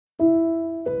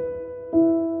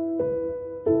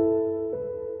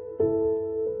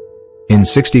In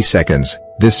 60 seconds,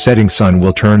 this setting sun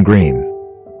will turn green.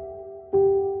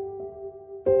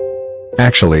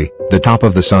 Actually, the top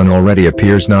of the sun already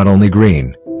appears not only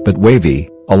green, but wavy,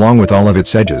 along with all of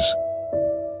its edges.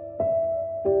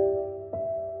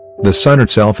 The sun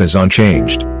itself is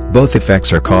unchanged. Both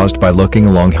effects are caused by looking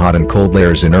along hot and cold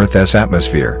layers in Earth's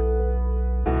atmosphere.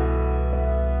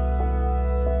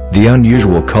 The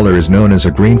unusual color is known as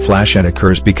a green flash and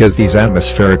occurs because these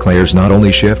atmospheric layers not only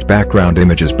shift background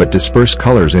images but disperse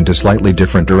colors into slightly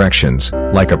different directions,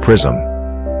 like a prism.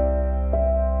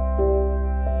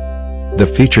 The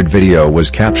featured video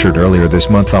was captured earlier this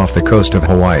month off the coast of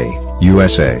Hawaii,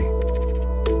 USA.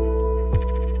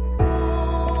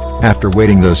 After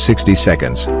waiting those 60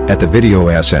 seconds, at the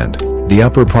video's end, the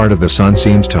upper part of the sun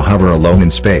seems to hover alone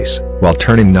in space, while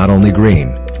turning not only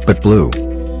green, but blue.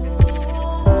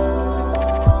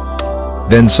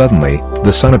 Then suddenly,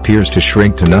 the sun appears to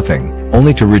shrink to nothing,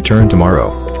 only to return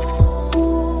tomorrow.